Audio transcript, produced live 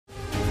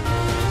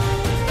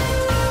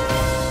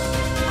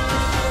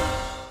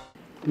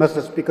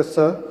Mr. Speaker,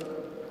 sir,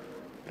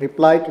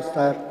 reply to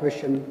sir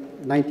question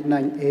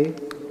 99A,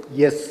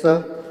 yes,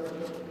 sir.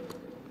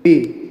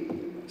 B,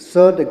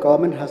 sir, the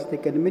government has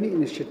taken many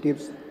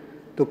initiatives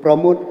to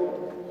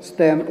promote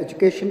STEM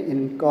education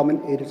in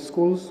government-aided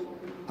schools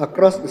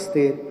across the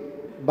state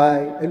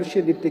by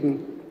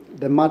elucidating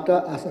the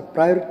matter as a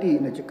priority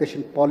in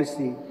education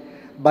policy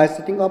by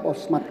setting up of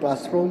smart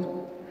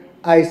classroom,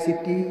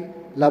 ICT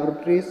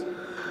laboratories,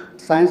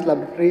 science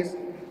laboratories,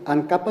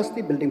 and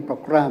capacity building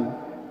program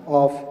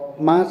of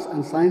maths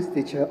and science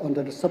teacher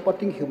under the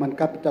Supporting Human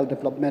Capital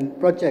Development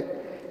Project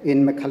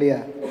in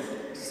Meghalaya.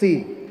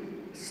 C,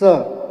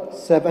 sir,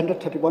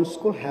 731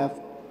 schools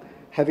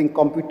having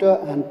computer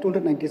and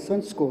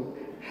 297 schools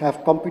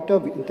have computer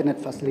with internet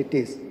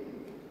facilities.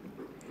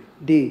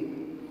 D,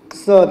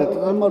 sir, the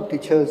total number of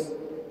teachers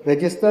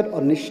registered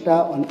on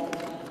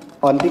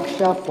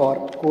Diksha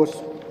for course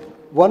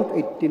 1 to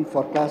 18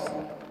 for class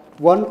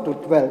 1 to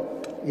 12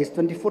 is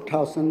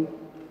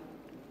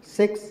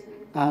 24,006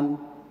 and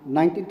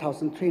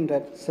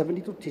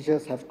 19,372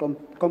 teachers have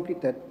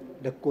completed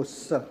the course,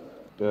 sir.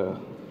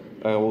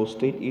 Our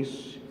state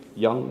is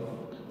young,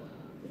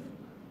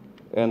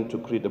 and to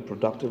create a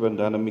productive and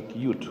dynamic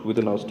youth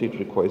within our state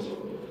requires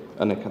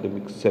an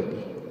academic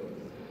savvy.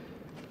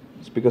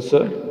 Speaker,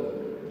 sir,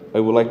 I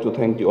would like to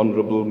thank the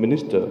Honourable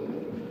Minister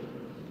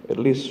at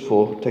least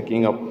for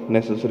taking up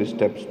necessary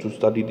steps to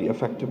study the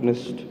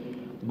effectiveness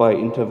by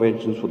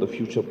interventions for the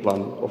future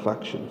plan of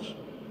actions,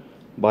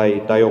 by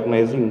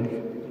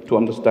diagnosing to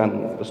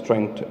understand the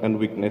strength and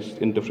weakness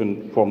in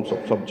different forms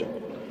of subject.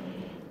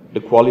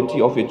 The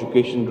quality of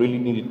education really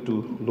needed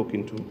to look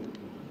into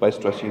by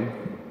stressing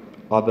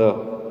other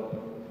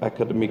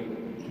academic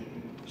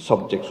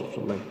subjects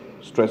also, like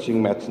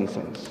stressing maths and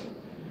science.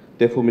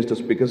 Therefore, Mr.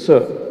 Speaker,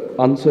 sir,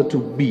 answer to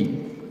B.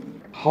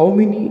 How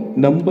many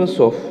numbers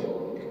of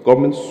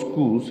government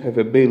schools have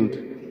availed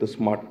the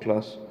smart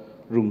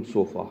classroom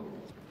so far?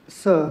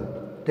 Sir,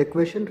 the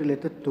question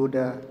related to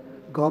the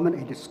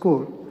government-aided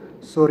school.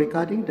 So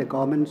regarding the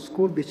government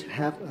school which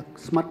have a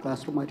smart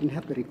classroom, I didn't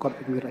have the record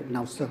with me right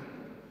now, sir.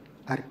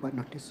 I require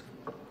notice.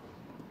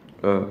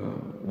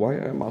 Why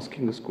I'm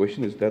asking this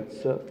question is that,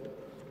 sir,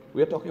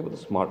 we are talking about the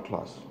smart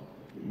class,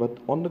 but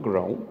on the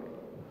ground,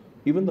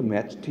 even the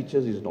maths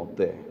teachers is not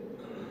there.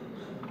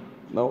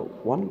 Now,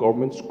 one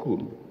government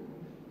school,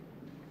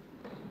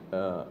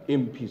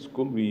 MP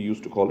school, we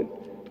used to call it,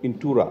 in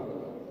Tura,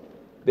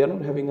 they are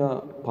not having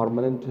a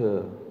permanent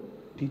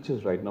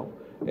teachers right now,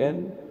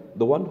 and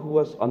the one who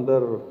was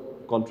under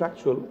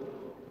contractual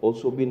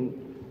also been,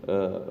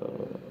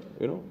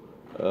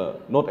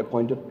 not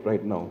appointed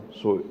right now.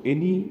 So,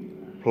 any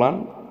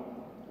plan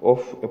of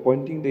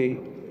appointing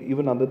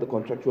even under the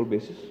contractual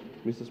basis,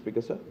 Mr.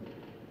 Speaker, sir?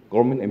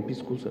 Government MP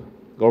school, sir.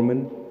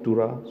 Government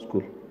Tura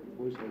school.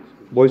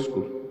 Boys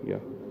school, yeah.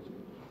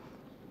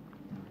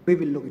 We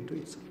will look into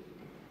it, sir.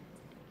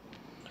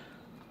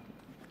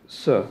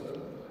 Sir,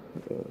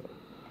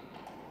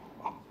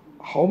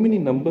 how many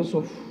numbers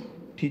of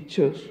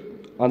teachers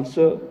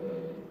answer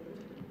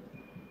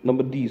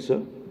number D,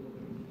 sir?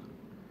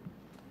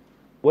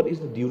 What is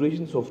the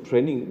durations of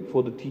training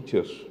for the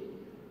teachers?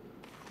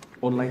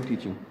 Online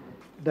teaching.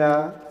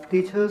 The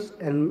teachers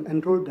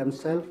enroll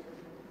themselves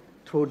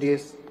through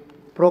this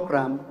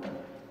program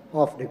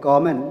of the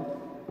government,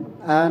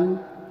 and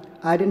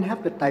I didn't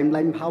have the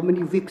timeline how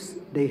many weeks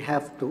they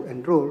have to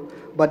enroll,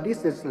 but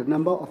this is the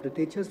number of the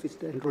teachers which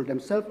they enroll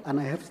themselves, and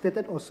I have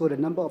stated also the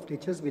number of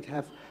teachers which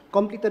have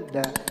completed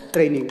the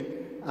training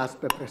as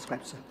per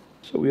prescribed, sir.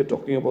 So we are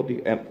talking about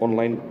the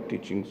online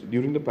teachings.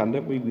 During the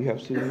pandemic, we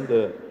have seen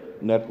the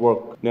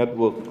network,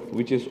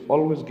 which is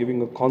always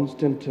giving a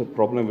constant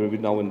problem every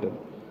now and then.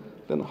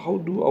 Then how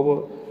do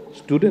our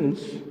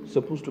students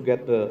supposed to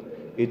get the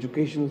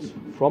educations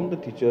from the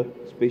teacher,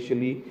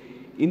 especially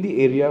in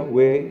the area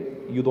where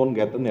you don't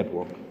get the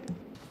network?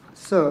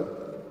 So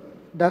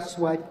that's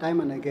why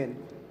time and again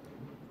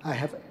I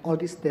have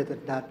already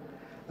stated that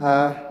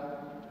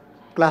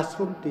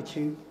classroom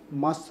teaching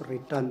must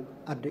return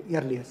at the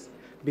earliest,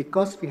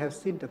 because we have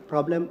seen the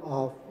problem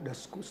of the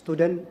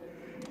student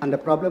and the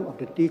problem of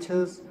the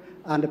teachers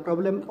and the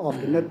problem of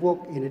the network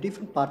in a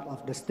different part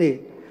of the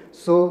state.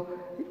 So,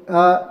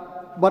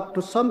 but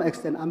to some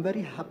extent, I'm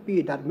very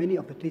happy that many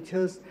of the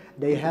teachers,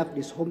 they have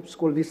this home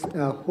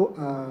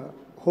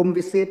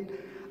visit,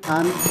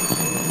 and